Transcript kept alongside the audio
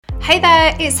Hey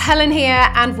there, it's Helen here,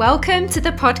 and welcome to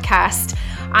the podcast.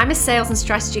 I'm a sales and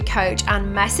strategy coach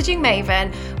and messaging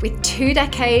maven with 2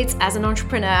 decades as an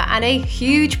entrepreneur and a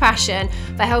huge passion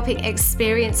for helping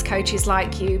experienced coaches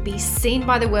like you be seen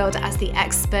by the world as the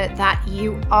expert that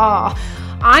you are.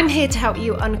 I'm here to help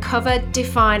you uncover,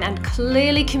 define, and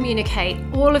clearly communicate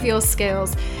all of your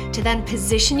skills to then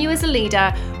position you as a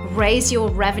leader, raise your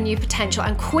revenue potential,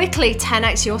 and quickly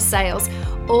 10x your sales,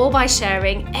 all by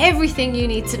sharing everything you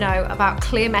need to know about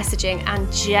clear messaging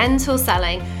and gentle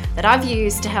selling that I've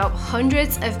used to help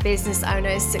hundreds of business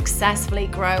owners successfully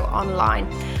grow online.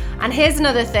 And here's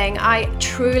another thing, I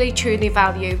truly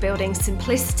value building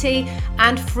simplicity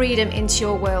and freedom into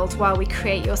your world while we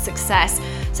create your success.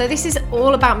 So this is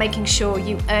all about making sure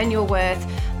you earn your worth,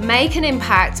 make an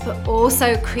impact, but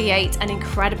also create an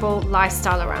incredible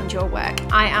lifestyle around your work.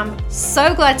 I am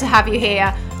so glad to have you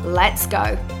here. Let's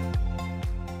go.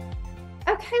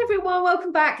 Okay, everyone,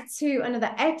 welcome back to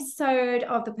another episode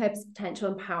of the Purpose,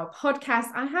 Potential and Power podcast.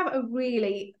 I have a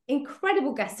really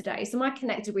incredible guest today. Someone I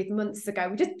connected with months ago.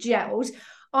 We just gelled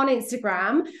on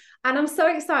Instagram, and I'm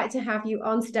so excited to have you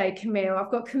on today, Camille.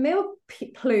 I've got Camille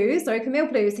Plews,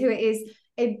 who is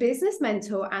a business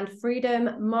mentor and freedom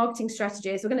marketing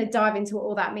strategist. We're going to dive into what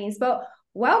all that means, but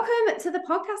welcome to the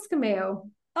podcast, Camille.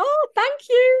 Oh, thank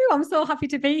you. I'm so happy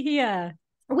to be here.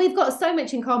 We've got so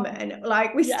much in common.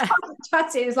 Like we started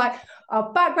chatting, it's like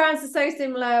our backgrounds are so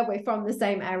similar. We're from the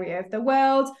same area of the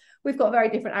world. We've got very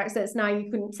different accents now.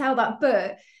 You couldn't tell that,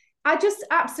 but I just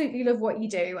absolutely love what you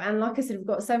do. And like I said, we've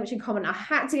got so much in common. I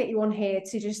had to get you on here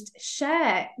to just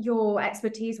share your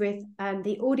expertise with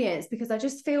the audience, because I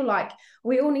just feel like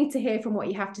we all need to hear from what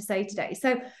you have to say today.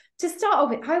 So to start off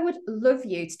with, I would love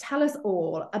you to tell us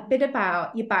all a bit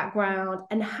about your background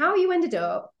and how you ended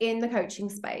up in the coaching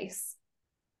space.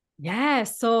 Yeah.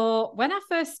 So when I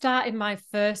first started my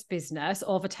first business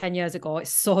over 10 years ago, it's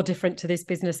so different to this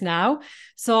business now.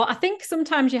 So I think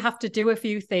sometimes you have to do a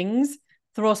few things,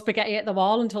 throw spaghetti at the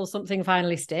wall until something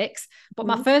finally sticks. But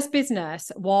my first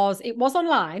business was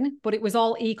online, but it was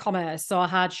all e-commerce. So I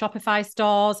had Shopify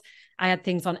stores. I had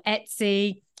things on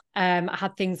Etsy. I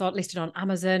had things listed on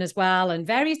Amazon as well, and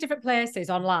various different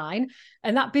places online.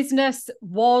 And that business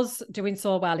was doing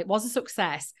so well. It was a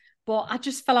success. But I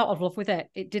just fell out of love with it.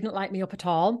 It didn't light me up at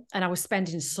all. And I was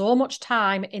spending so much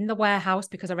time in the warehouse,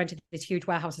 because I rented this huge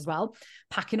warehouse as well,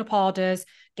 packing up orders,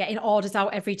 getting orders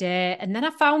out every day. And then I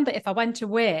found that if I went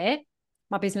away,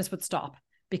 my business would stop,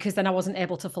 because then I wasn't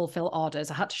able to fulfill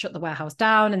orders. I had to shut the warehouse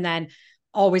down and then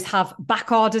always have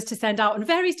back orders to send out and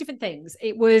various different things.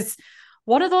 It was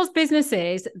one of those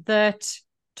businesses that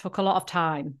took a lot of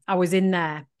time. I was in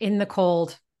there in the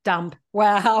cold, damp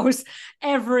warehouse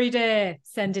every day,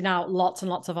 sending out lots and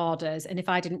lots of orders. And if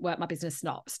I didn't work, my business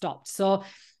stopped. So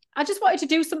I just wanted to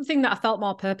do something that I felt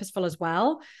more purposeful as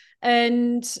well.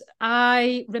 And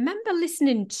I remember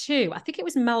listening to, I think it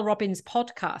was Mel Robbins'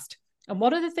 podcast. And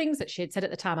one of the things that she had said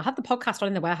at the time, I had the podcast on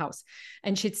in the warehouse,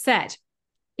 and she'd said,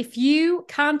 if you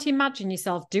can't imagine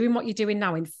yourself doing what you're doing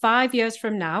now in 5 years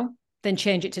from now, then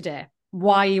change it today.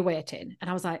 Why are you waiting?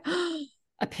 And I was like,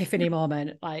 epiphany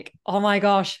moment, like, oh my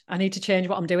gosh, I need to change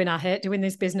what I'm doing. I hate doing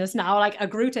this business now. Like, I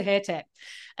grew to hate it.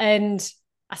 And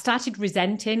I started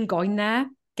resenting going there,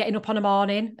 getting up on a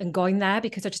morning and going there,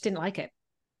 because I just didn't like it.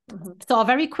 So I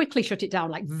very quickly shut it down,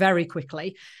 like very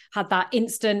quickly, had that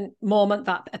instant moment,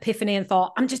 that epiphany, and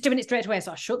thought, I'm just doing it straight away.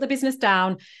 So I shut the business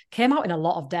down, came out in a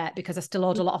lot of debt because I still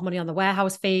owed a lot of money on the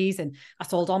warehouse fees, and I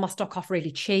sold all my stock off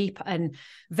really cheap, and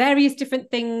various different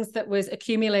things that was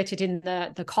accumulated in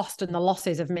the cost and the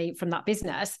losses of me from that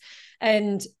business.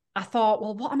 And I thought,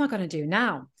 well, what am I going to do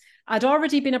now? I'd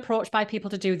already been approached by people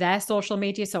to do their social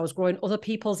media. So I was growing other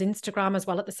people's Instagram as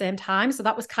well at the same time. So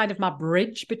that was kind of my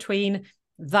bridge between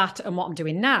that and what I'm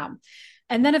doing now.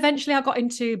 And then eventually I got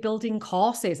into building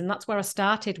courses, and that's where I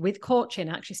started with coaching.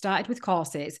 I actually started with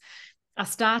courses. I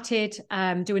started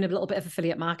doing a little bit of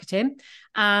affiliate marketing,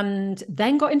 and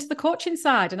then got into the coaching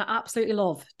side. And I absolutely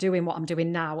love doing what I'm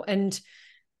doing now. And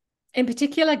in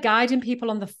particular, guiding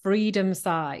people on the freedom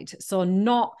side. So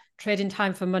not trading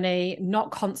time for money,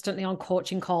 not constantly on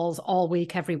coaching calls all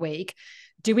week, every week,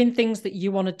 doing things that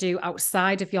you want to do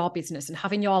outside of your business and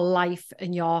having your life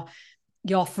and your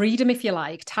freedom, if you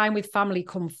like, time with family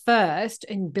come first,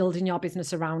 and building your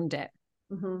business around it.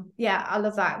 Yeah, I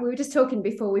love that. We were just talking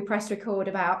before we pressed record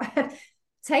about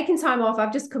taking time off.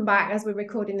 I've just come back as we're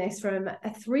recording this from a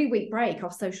 3-week break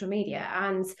off social media.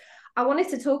 And I wanted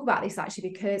to talk about this actually,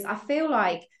 because I feel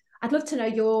like I'd love to know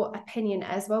your opinion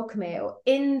as well, Camille.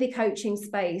 In the coaching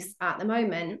space at the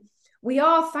moment, we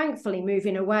are thankfully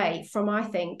moving away from, I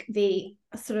think, the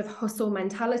sort of hustle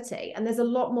mentality. And there's a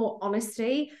lot more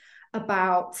honesty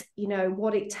about,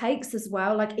 what it takes as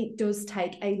well. Like, it does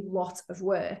take a lot of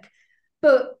work,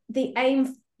 but the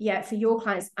aim, for your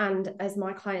clients, and as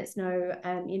my clients know,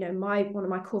 one of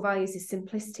my core values is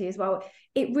simplicity as well.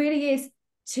 It really is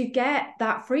to get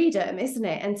that freedom, isn't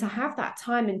it? And to have that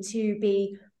time and to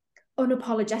be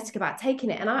unapologetic about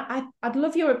taking it. And I'd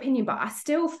love your opinion, but I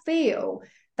still feel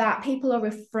that people are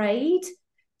afraid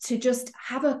to just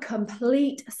have a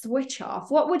complete switch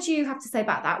off. What would you have to say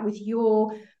about that, with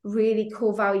your really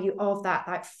core value of that,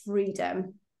 like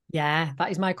freedom? Yeah,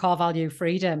 that is my core value,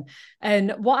 freedom.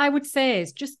 And what I would say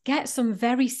is just get some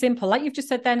very simple, like you've just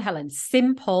said then, Helen,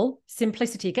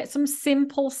 simplicity, get some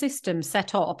simple systems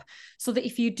set up so that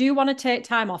if you do want to take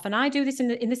time off, and I do this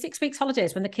in the 6 weeks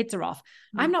holidays when the kids are off,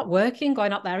 I'm not working,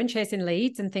 going out there and chasing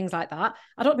leads and things like that.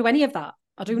 I don't do any of that.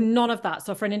 I do none of that.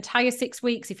 So for an entire 6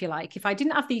 weeks, if you like, if I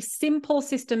didn't have these simple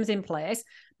systems in place,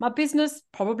 my business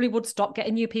probably would stop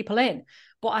getting new people in.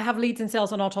 But I have leads and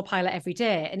sales on autopilot every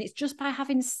day. And it's just by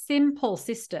having simple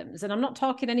systems. And I'm not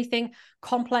talking anything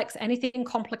complex, anything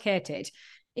complicated.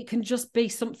 It can just be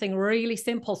something really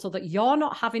simple so that you're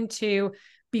not having to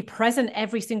be present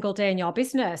every single day in your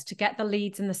business to get the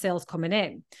leads and the sales coming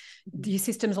in. Your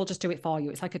systems will just do it for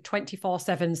you. It's like a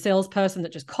 24/7 salesperson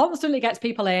that just constantly gets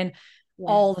people in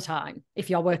all the time,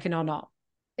 if you're working or not.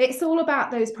 It's all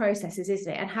about those processes,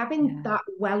 isn't it? And having that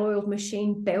well-oiled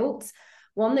machine built,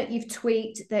 one that you've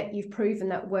tweaked, that you've proven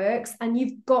that works, and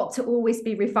you've got to always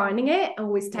be refining it,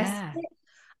 always testing it,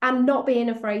 and not being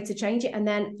afraid to change it. And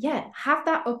then, have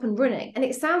that up and running. And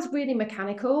it sounds really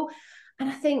mechanical. And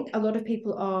I think a lot of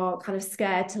people are kind of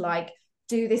scared to like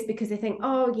do this because they think,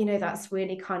 oh, that's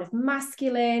really kind of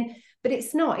masculine. But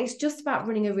it's not. It's just about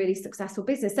running a really successful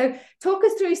business. So talk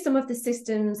us through some of the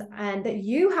systems and that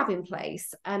you have in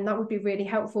place, and that would be really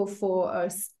helpful for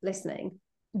us listening.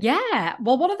 Yeah.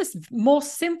 Well, one of the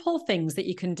most simple things that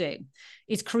you can do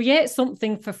is create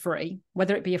something for free,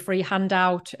 whether it be a free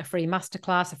handout, a free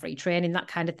masterclass, a free training, that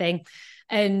kind of thing.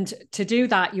 And to do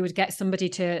that, you would get somebody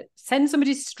to send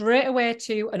somebody straight away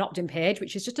to an opt-in page,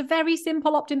 which is just a very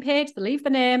simple opt-in page. They leave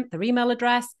the name, their email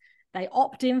address, they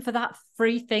opt in for that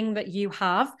free thing that you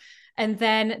have, and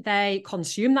then they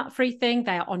consume that free thing.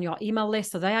 They are on your email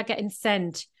list, so they are getting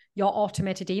sent your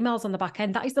automated emails on the back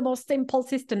end. That is the most simple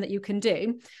system that you can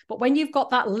do. But when you've got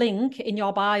that link in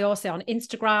your bio, say on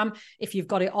Instagram, if you've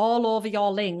got it all over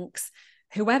your links,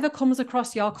 whoever comes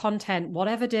across your content,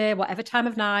 whatever day, whatever time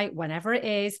of night, whenever it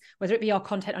is, whether it be your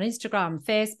content on Instagram,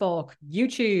 Facebook,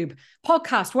 YouTube,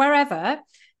 podcast, wherever,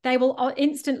 they will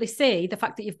instantly see the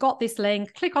fact that you've got this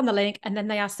link, click on the link, and then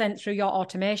they are sent through your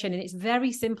automation. And it's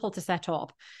very simple to set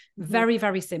up. Very,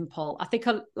 very simple. I think,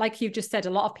 like you've just said, a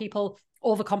lot of people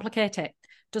overcomplicate it.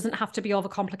 Doesn't have to be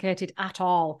overcomplicated at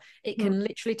all. It can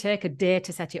literally take a day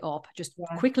to set it up. Just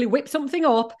quickly whip something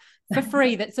up for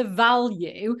free that's of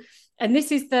value. And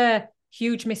this is the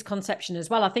huge misconception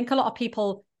as well. I think a lot of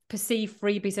people perceive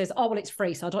freebies as, oh, well, it's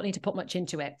free, so I don't need to put much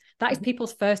into it. That is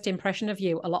people's first impression of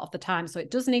you a lot of the time. So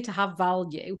it does need to have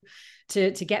value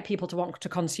to get people to want to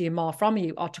consume more from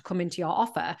you or to come into your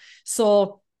offer.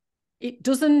 So it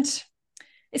doesn't,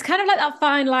 it's kind of like that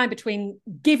fine line between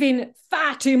giving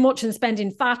far too much and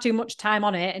spending far too much time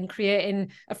on it and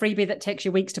creating a freebie that takes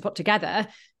you weeks to put together.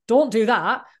 Don't do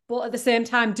that. But at the same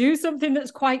time, do something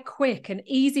that's quite quick and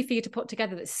easy for you to put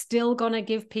together that's still going to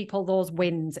give people those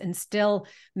wins and still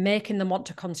making them want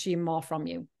to consume more from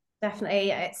you.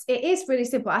 Definitely. It is really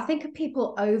simple. I think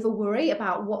people over worry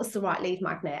about what's the right lead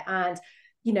magnet and,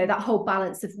 that whole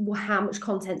balance of how much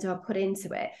content do I put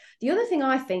into it. The other thing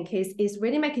I think is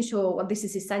really making sure, and this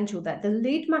is essential, that the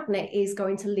lead magnet is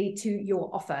going to lead to your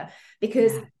offer,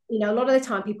 because a lot of the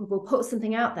time people will put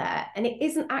something out there and it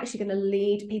isn't actually going to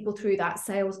lead people through that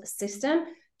sales system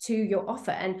to your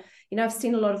offer. And, I've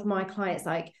seen a lot of my clients,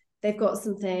 like, they've got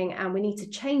something and we need to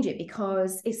change it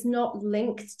because it's not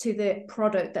linked to the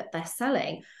product that they're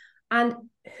selling. And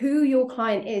who your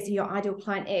client is, who your ideal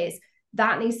client is,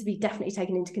 that needs to be definitely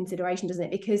taken into consideration, doesn't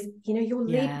it? Because, your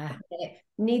lead magnet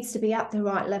needs to be at the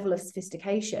right level of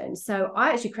sophistication. So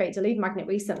I actually created a lead magnet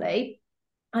recently,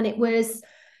 and it was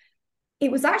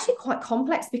actually quite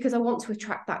complex because I want to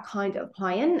attract that kind of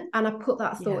client, and I put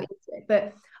that thought into it.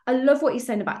 But I love what you're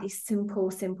saying about these simple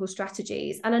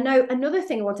strategies. And I know another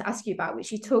thing I want to ask you about,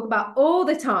 which you talk about all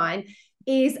the time,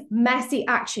 is messy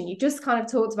action. You just kind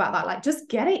of talked about that, like, just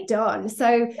get it done.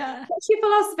 So what's your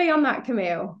philosophy on that,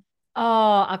 Camille?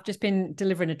 Oh, I've just been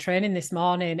delivering a training this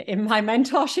morning in my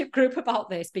mentorship group about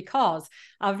this, because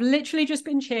I've literally just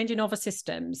been changing over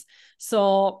systems.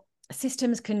 So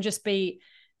systems can just be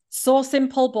So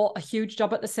simple, but a huge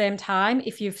job at the same time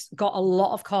if you've got a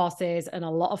lot of courses and a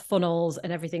lot of funnels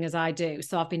and everything as I do.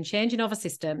 So I've been changing over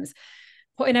systems,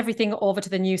 putting everything over to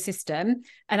the new system.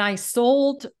 And I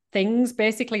sold things,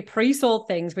 basically pre-sold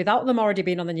things without them already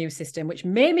being on the new system, which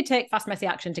made me take fast, messy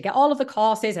action to get all of the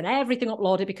courses and everything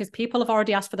uploaded because people have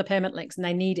already asked for the payment links and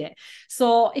they need it.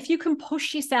 So if you can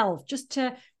push yourself just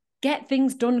to get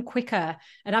things done quicker.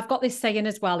 And I've got this saying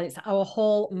as well, it's our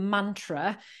whole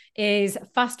mantra is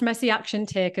fast, messy action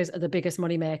takers are the biggest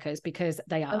money makers, because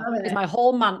they are. It's my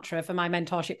whole mantra for my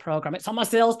mentorship program. It's on my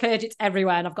sales page, it's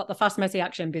everywhere. And I've got the Fast, Messy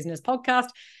Action business podcast.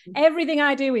 Everything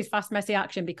I do is fast, messy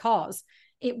action because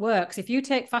it works. If you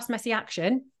take fast, messy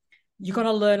action, you're going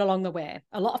to learn along the way.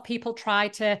 A lot of people try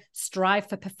to strive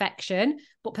for perfection,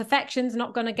 but perfection's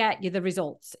not going to get you the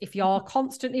results. If you're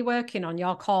constantly working on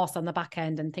your course on the back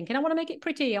end and thinking, I want to make it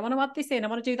pretty, I want to add this in, I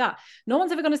want to do that, no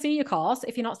one's ever going to see your course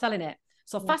if you're not selling it.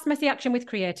 So fast, messy action with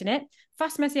creating it,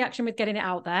 fast, messy action with getting it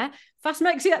out there, fast,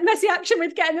 messy action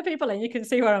with getting the people in. You can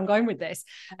see where I'm going with this.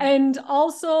 And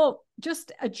also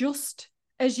just adjust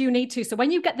as you need to. So when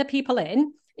you get the people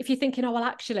in, if you're thinking, oh, well,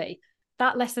 actually,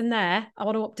 that lesson there, I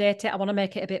want to update it, I want to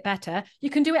make it a bit better,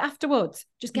 you can do it afterwards.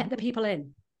 Just get the people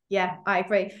in. Yeah, I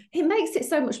agree. It makes it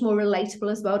so much more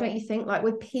relatable as well, don't you think? Like,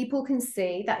 when people can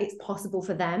see that it's possible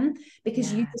for them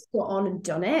because you just got on and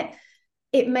done it,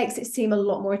 it makes it seem a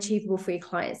lot more achievable for your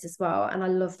clients as well. And I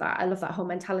love that. I love that whole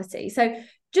mentality. So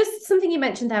just something you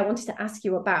mentioned there, I wanted to ask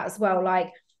you about as well.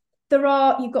 Like, you've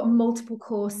got multiple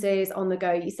courses on the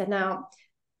go. You said, now,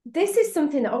 this is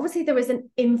something that obviously there is an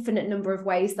infinite number of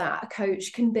ways that a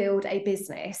coach can build a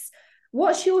business.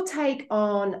 What's your take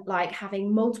on like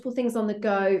having multiple things on the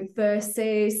go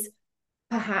versus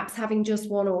perhaps having just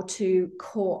one or two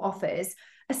core offers,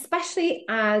 especially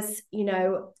as,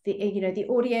 the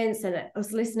audience and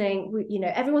us listening,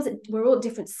 we're all at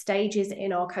different stages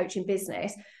in our coaching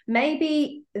business.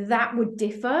 Maybe that would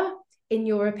differ in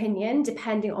your opinion,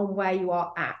 depending on where you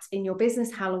are at in your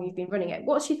business, how long you've been running it.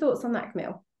 What's your thoughts on that,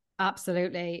 Camille?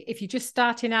 Absolutely. If you're just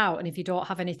starting out and if you don't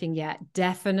have anything yet,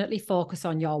 definitely focus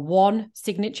on your one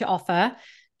signature offer.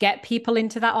 Get people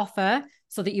into that offer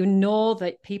so that you know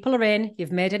that people are in.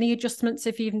 You've made any adjustments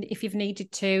if you've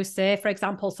needed to. Say, for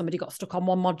example, somebody got stuck on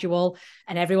one module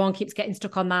and everyone keeps getting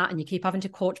stuck on that and you keep having to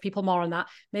coach people more on that.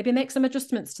 Maybe make some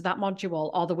adjustments to that module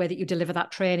or the way that you deliver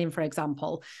that training, for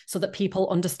example, so that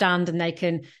people understand and they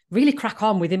can really crack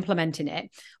on with implementing it.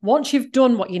 Once you've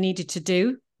done what you needed to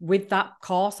do with that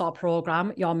course or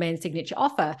program, your main signature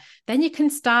offer, then you can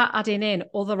start adding in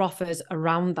other offers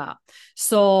around that.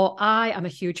 So I am a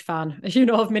huge fan, as you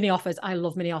know, of mini offers. I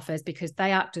love mini offers because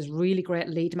they act as really great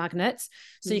lead magnets.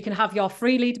 So you can have your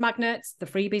free lead magnets, the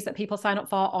freebies that people sign up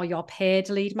for, or your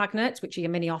paid lead magnets, which are your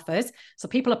mini offers. So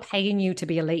people are paying you to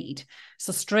be a lead.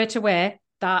 So straight away,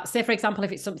 that, say, for example,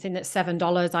 if it's something that's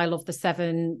 $7, I love the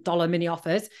 $7 mini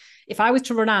offers. If I was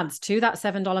to run ads to that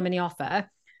 $7 mini offer,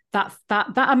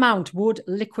 that amount would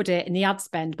liquidate in the ad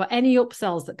spend, but any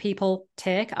upsells that people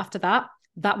take after that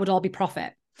would all be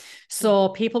profit. So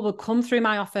people will come through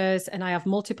my offers and I have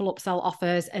multiple upsell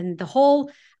offers. And the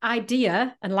whole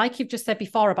idea, and like you've just said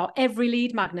before about every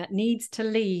lead magnet needs to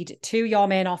lead to your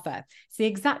main offer. It's the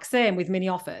exact same with mini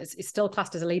offers. It's still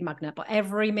classed as a lead magnet, but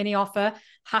every mini offer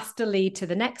has to lead to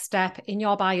the next step in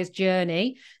your buyer's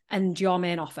journey and your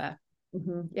main offer.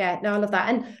 Mm-hmm. Yeah, no, I love that.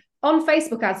 And on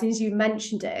Facebook ads, as you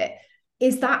mentioned it,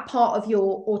 is that part of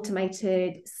your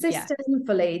automated system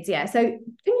for leads? Yeah. So can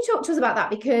you talk to us about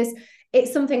that? Because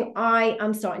it's something I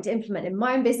am starting to implement in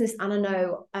my own business. And I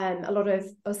know a lot of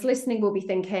us listening will be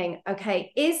thinking,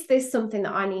 okay, is this something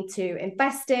that I need to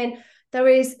invest in? There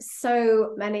is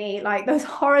so many, like those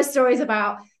horror stories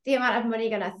about the amount of money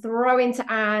you're going to throw into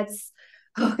ads.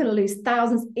 Oh, I'm going to lose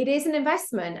thousands. It is an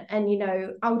investment. And,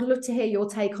 I would love to hear your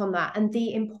take on that and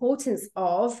the importance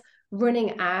of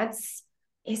running ads.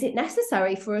 Is it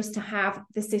necessary for us to have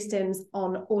the systems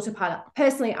on autopilot?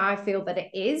 Personally, I feel that it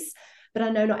is, but I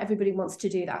know not everybody wants to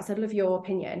do that. So I'd love your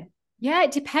opinion. Yeah,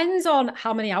 it depends on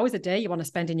how many hours a day you want to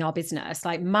spend in your business.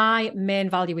 Like, my main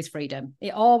value is freedom.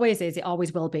 It always is. It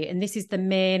always will be. And this is the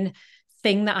main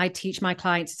thing that I teach my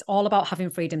clients. It's all about having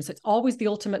freedom. So it's always the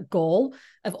ultimate goal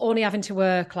of only having to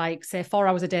work, like, say, 4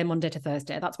 hours a day, Monday to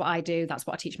Thursday. That's what I do. That's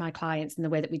what I teach my clients and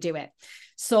the way that we do it.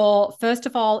 So first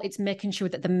of all, it's making sure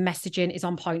that the messaging is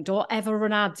on point. Don't ever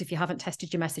run ads if you haven't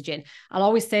tested your messaging. I'll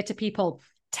always say to people,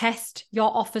 test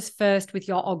your offers first with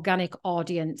your organic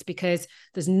audience, because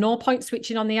there's no point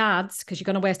switching on the ads because you're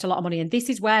going to waste a lot of money. And this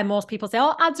is where most people say,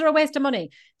 oh, ads are a waste of money.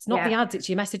 It's not the ads, it's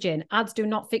your messaging. Ads do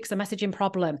not fix a messaging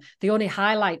problem. They only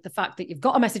highlight the fact that you've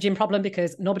got a messaging problem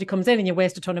because nobody comes in and you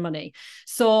waste a ton of money.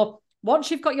 So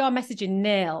once you've got your messaging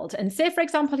nailed, and say, for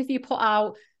example, if you put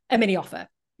out a mini offer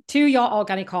to your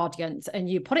organic audience and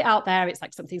you put it out there, it's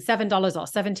like something $7 or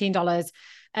 $17,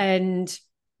 and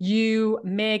you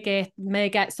may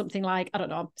get something like, I don't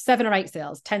know, 7 or 8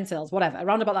 sales, 10 sales, whatever,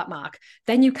 around about that mark.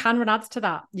 Then you can run ads to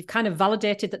that. You've kind of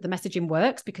validated that the messaging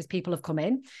works because people have come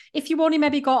in. If you only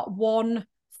maybe got one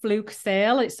fluke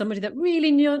sale, it's somebody that really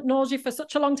knows you for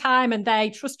such a long time and they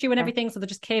trust you and everything, so they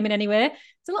just came in anyway.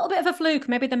 It's a little bit of a fluke.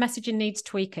 Maybe the messaging needs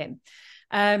tweaking.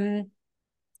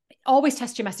 Always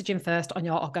test your messaging first on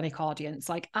your organic audience,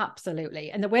 like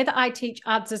absolutely. And the way that I teach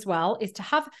ads as well is to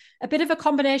have a bit of a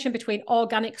combination between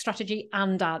organic strategy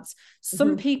and ads.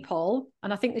 Some people,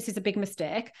 and I think this is a big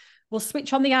mistake, will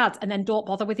switch on the ads and then don't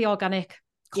bother with the organic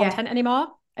content anymore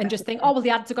and just think, oh, well, the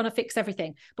ads are going to fix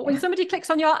everything. But when somebody clicks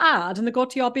on your ad and they go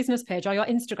to your business page or your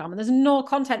Instagram and there's no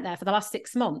content there for the last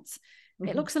 6 months,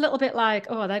 it looks a little bit like,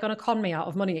 oh, they're going to con me out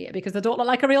of money because they don't look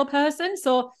like a real person.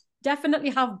 So definitely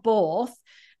have both.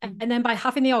 And then by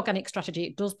having the organic strategy,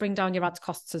 it does bring down your ads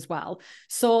costs as well.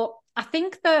 So I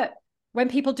think that when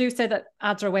people do say that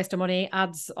ads are a waste of money,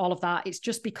 ads, all of that, it's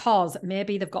just because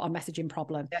maybe they've got a messaging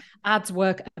problem. Yeah. Ads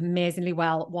work amazingly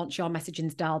well once your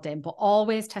messaging's dialed in, but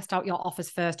always test out your offers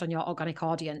first on your organic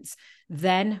audience.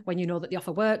 Then when you know that the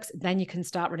offer works, then you can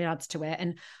start running ads to it.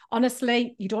 And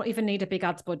honestly, you don't even need a big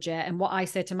ads budget. And what I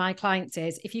say to my clients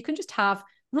is, if you can just have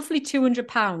roughly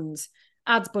 £200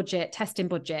 ads budget, testing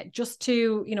budget, just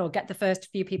to, get the first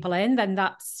few people in, then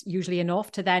that's usually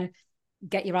enough to then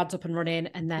get your ads up and running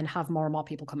and then have more and more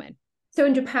people come in.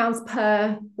 £200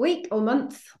 per week or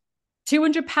month?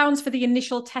 £200 for the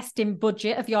initial testing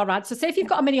budget of your ads. So say if you've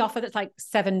got a mini offer that's like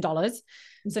 $7.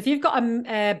 So if you've got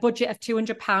a budget of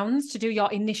 £200 to do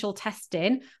your initial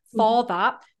testing for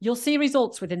that, you'll see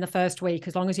results within the first week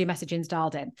as long as your messaging's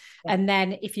dialed in. Yeah. And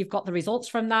then if you've got the results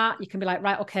from that, you can be like,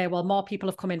 right, okay, well, more people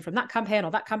have come in from that campaign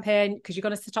or that campaign, because you're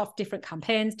going to set off different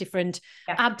campaigns, different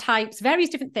ad types, various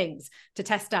different things to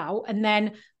test out. And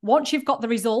then once you've got the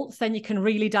results, then you can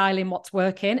really dial in what's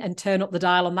working and turn up the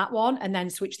dial on that one and then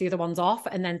switch the other ones off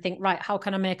and then think, right, how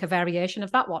can I make a variation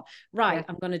of that one? Right,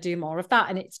 I'm going to do more of that.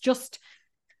 And it's just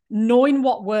knowing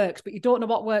what works, but you don't know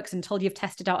what works until you've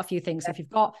tested out a few things. So if you've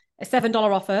got a $7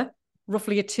 offer,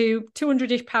 roughly a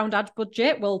 £200-ish ad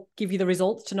budget will give you the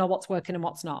results to know what's working and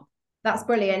what's not. That's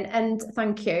brilliant. And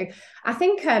thank you. I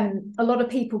think a lot of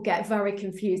people get very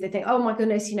confused. They think, oh my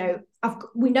goodness,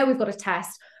 we know we've got to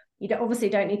test. You obviously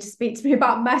don't need to speak to me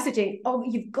about messaging. Oh,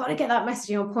 you've got to get that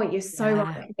messaging on point. You're so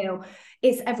right.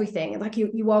 It's everything. Like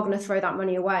you are going to throw that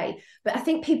money away. But I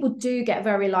think people do get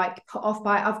very put off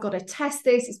by, I've got to test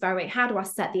this. It's very, how do I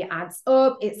set the ads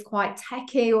up? It's quite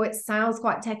techie, or it sounds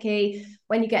quite techie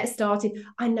when you get started.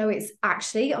 I know it's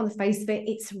actually, on the face of it,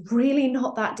 it's really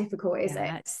not that difficult, is it?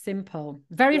 It's simple.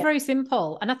 Very, very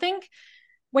simple. And I think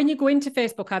when you go into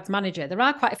Facebook Ads Manager, there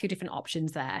are quite a few different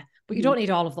options there, but you don't need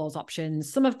all of those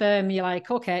options. Some of them you're like,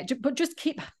 okay, but just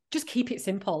keep it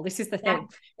simple. This is the thing.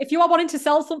 If you are wanting to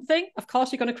sell something, of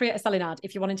course, you're going to create a selling ad.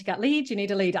 If you're wanting to get leads, you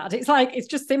need a lead ad. It's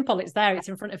just simple. It's there. It's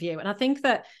in front of you. And I think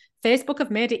that Facebook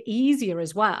have made it easier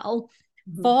as well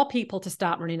for people to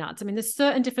start running ads. I mean, there's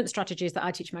certain different strategies that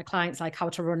I teach my clients, like how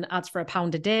to run ads for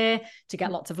 £1 a day to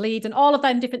get lots of leads and all of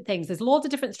them different things. There's loads of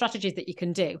different strategies that you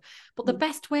can do. But the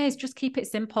best way is just keep it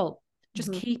simple.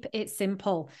 Just keep it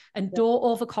simple and don't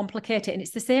overcomplicate it. And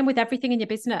it's the same with everything in your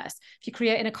business. If you're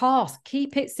creating a course,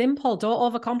 keep it simple.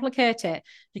 Don't overcomplicate it.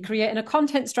 You're creating a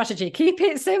content strategy, keep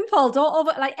it simple. Don't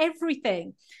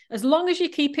everything. As long as you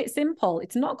keep it simple,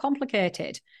 it's not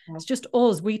complicated. It's just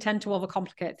us. We tend to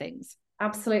overcomplicate things.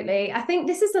 Absolutely. I think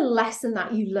this is a lesson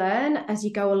that you learn as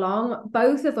you go along.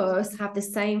 Both of us have the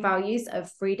same values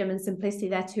of freedom and simplicity.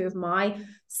 They're 2 of my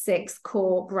 6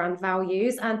 core brand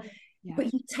values.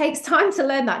 But it takes time to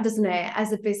learn that, doesn't it?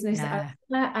 As a business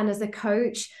owner and as a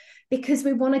coach, because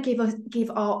we want to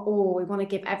give our all. We want to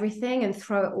give everything and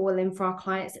throw it all in for our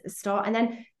clients at the start. And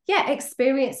then,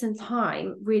 experience and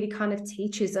time really kind of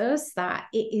teaches us that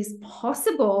it is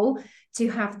possible to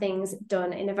have things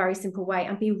done in a very simple way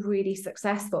and be really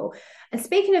successful. And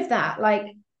speaking of that,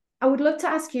 I would love to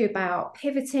ask you about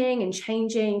pivoting and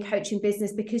changing coaching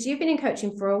business, because you've been in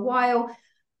coaching for a while.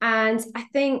 And I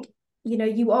think,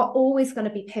 you are always going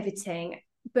to be pivoting,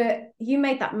 but you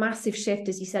made that massive shift,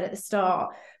 as you said at the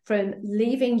start, from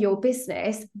leaving your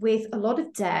business with a lot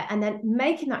of debt and then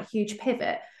making that huge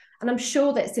pivot. And I'm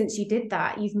sure that since you did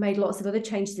that, you've made lots of other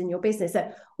changes in your business.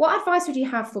 So what advice would you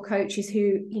have for coaches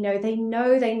who, they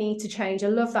know they need to change? I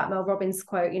love that Mel Robbins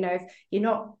quote, if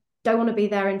you're don't want to be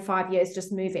there in 5 years,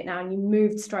 just move it now. And you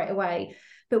moved straight away.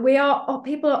 But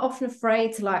people are often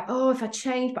afraid to if I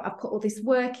change, but I've put all this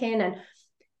work in. And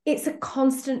it's a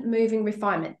constant moving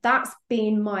refinement. That's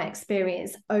been my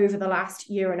experience over the last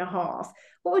year and a half.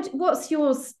 What's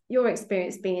your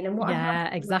experience been, and what?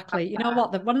 Yeah, exactly. You know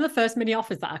what? One of the first mini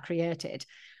offers that I created,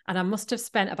 and I must have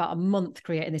spent about a month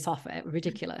creating this offer.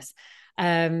 Ridiculous.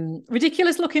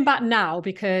 Ridiculous looking back now,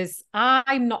 because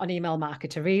I'm not an email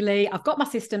marketer, really. I've got my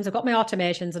systems, I've got my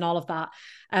automations and all of that.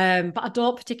 But I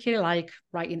don't particularly like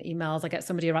writing emails. I get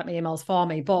somebody to write my emails for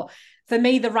me. But for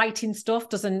me, the writing stuff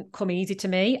doesn't come easy to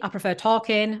me. I prefer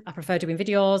talking. I prefer doing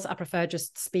videos. I prefer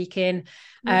just speaking.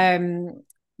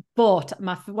 But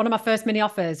one of my first mini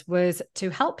offers was to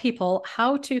help people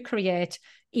how to create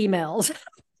emails.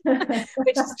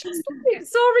 Which is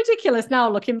just so ridiculous now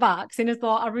looking back, seeing as though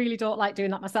I really don't like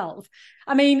doing that myself.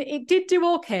 I mean, it did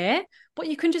do okay, but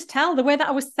you can just tell the way that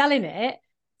I was selling it,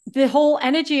 the whole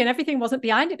energy and everything wasn't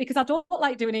behind it, because I don't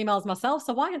like doing emails myself.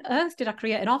 So why on earth did I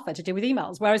create an offer to do with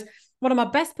emails? Whereas one of my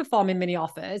best performing mini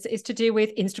offers is to do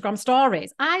with Instagram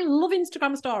stories. I love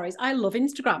Instagram stories. I love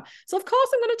Instagram. So of course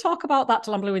I'm going to talk about that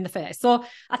till I'm blue in the face. So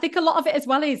I think a lot of it as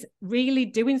well is really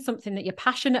doing something that you're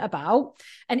passionate about.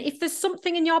 And if there's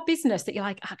something in your business that you're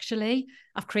like, actually,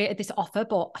 I've created this offer,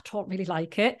 but I don't really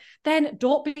like it, then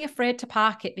don't be afraid to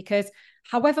park it, because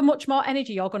however much more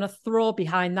energy you're going to throw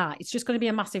behind that, it's just going to be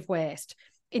a massive waste.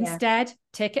 Instead,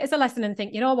 take it as a lesson and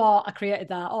think, you know what, I created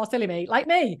that. Oh, silly me, like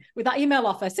me with that email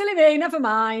offer. Silly me, never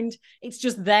mind. It's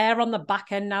just there on the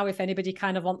back end now if anybody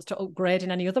kind of wants to upgrade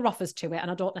in any other offers to it.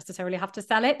 And I don't necessarily have to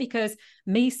sell it, because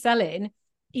me selling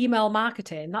email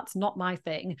marketing, that's not my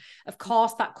thing. Of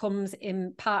course, that comes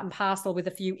in part and parcel with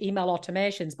a few email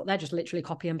automations, but they're just literally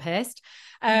copy and paste.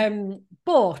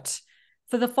 But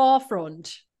for the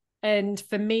forefront, and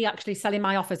for me, actually selling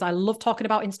my offers, I love talking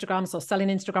about Instagram. So selling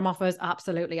Instagram offers,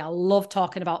 absolutely. I love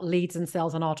talking about leads and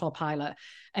sales on autopilot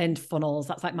and funnels.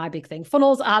 That's like my big thing.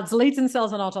 Funnels, ads, leads and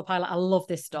sales on autopilot. I love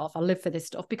this stuff. I live for this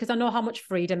stuff because I know how much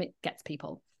freedom it gets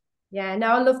people. Yeah, no,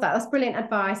 I love that. That's brilliant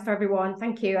advice for everyone.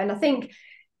 Thank you. And I think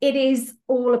it is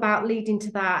all about leading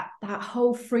to that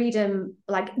whole freedom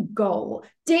goal.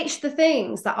 Ditch the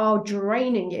things that are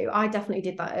draining you. I definitely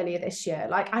did that earlier this year.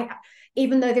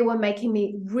 Even though they were making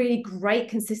me really great,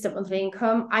 consistent monthly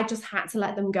income, I just had to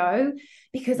let them go,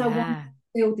 because I wanted to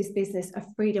build this business of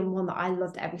freedom, one that I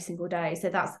loved every single day. So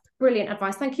that's brilliant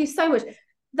advice. Thank you so much.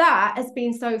 That has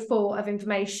been so full of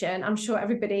information. I'm sure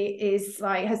everybody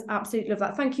has absolutely loved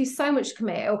that. Thank you so much,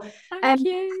 Camille. Thank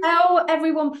you. Tell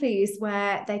everyone, please,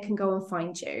 where they can go and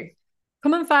find you.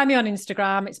 Come and find me on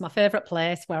Instagram. It's my favorite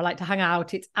place where I like to hang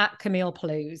out. It's at Camille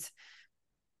Plews.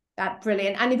 That's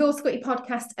brilliant. And you've also got your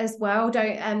podcast as well.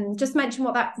 Don't just mention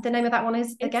what the name of that one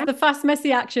is again. It's the Fast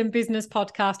Messy Action Business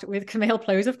Podcast with Camille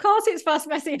Plews. Of course, it's Fast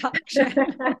Messy Action.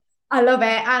 I love it.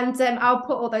 And I'll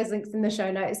put all those links in the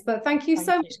show notes. But thank you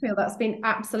so much, Camille. That's been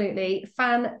absolutely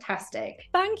fantastic.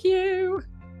 Thank you.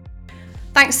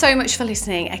 Thanks so much for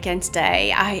listening again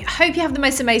today. I hope you have the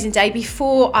most amazing day.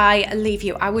 Before I leave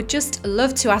you, I would just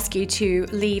love to ask you to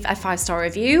leave a 5-star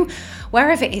review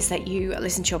wherever it is that you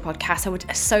listen to your podcast. I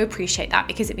would so appreciate that,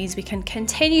 because it means we can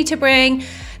continue to bring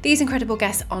these incredible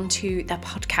guests onto the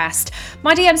podcast.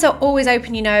 My DMs are always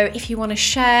open, if you want to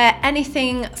share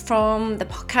anything from the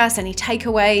podcast, any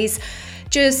takeaways,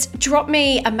 just drop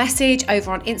me a message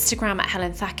over on Instagram at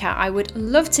Helen Thacker. I would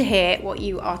love to hear what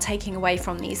you are taking away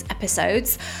from these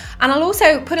episodes. And I'll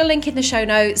also put a link in the show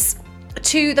notes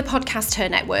to the Podcast Her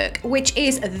Network, which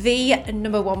is the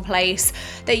number one place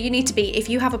that you need to be if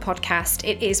you have a podcast.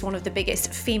 It is one of the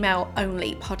biggest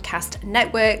female-only podcast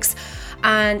networks,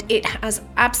 and it has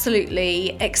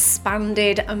absolutely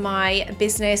expanded my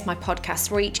business, my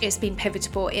podcast reach. It's been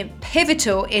pivotal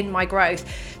in my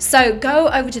growth. So go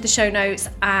over to the show notes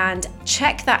and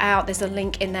check that out. There's a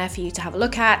link in there for you to have a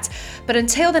look at. But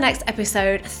until the next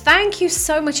episode, thank you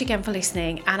so much again for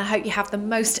listening, and I hope you have the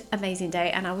most amazing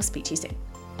day, and I will speak to you soon.